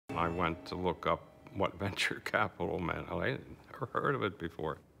I went to look up what venture capital meant. I had never heard of it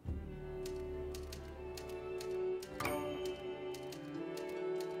before.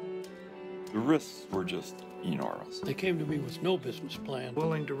 The risks were just enormous. They came to me with no business plan.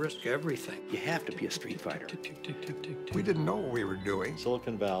 Willing to risk everything. You have to be a street fighter. We didn't know what we were doing.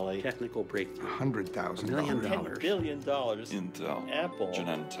 Silicon Valley. Technical breakthrough. $100,000. $1 million. $10 billion. Intel. Apple.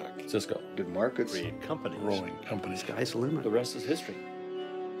 Genentech. Cisco. Good markets. Create companies. Growing companies. Sky's the limit. The rest is history.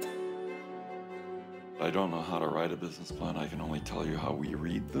 I don't know how to write a business plan. I can only tell you how we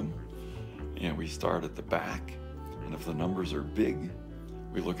read them. And we start at the back. And if the numbers are big,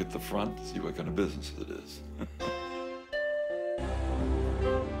 we look at the front to see what kind of business it is.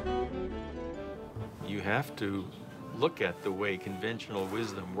 You have to look at the way conventional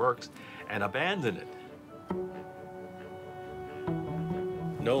wisdom works and abandon it.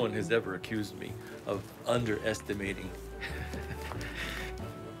 No one has ever accused me of underestimating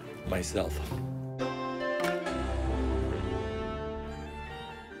myself.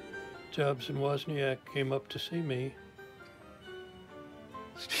 Jobs and Wozniak came up to see me.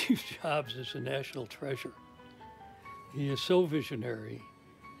 Steve Jobs is a national treasure. He is so visionary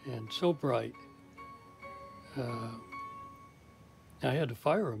and so bright. I had to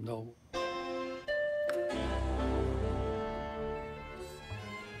fire him, though.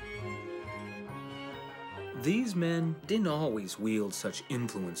 These men didn't always wield such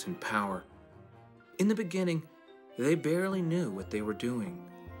influence and power. In the beginning, they barely knew what they were doing.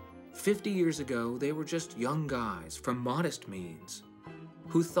 50 years ago, they were just young guys from modest means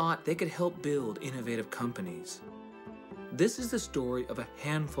who thought they could help build innovative companies. This is the story of a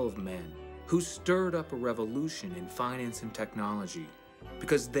handful of men who stirred up a revolution in finance and technology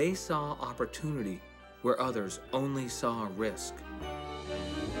because they saw opportunity where others only saw risk.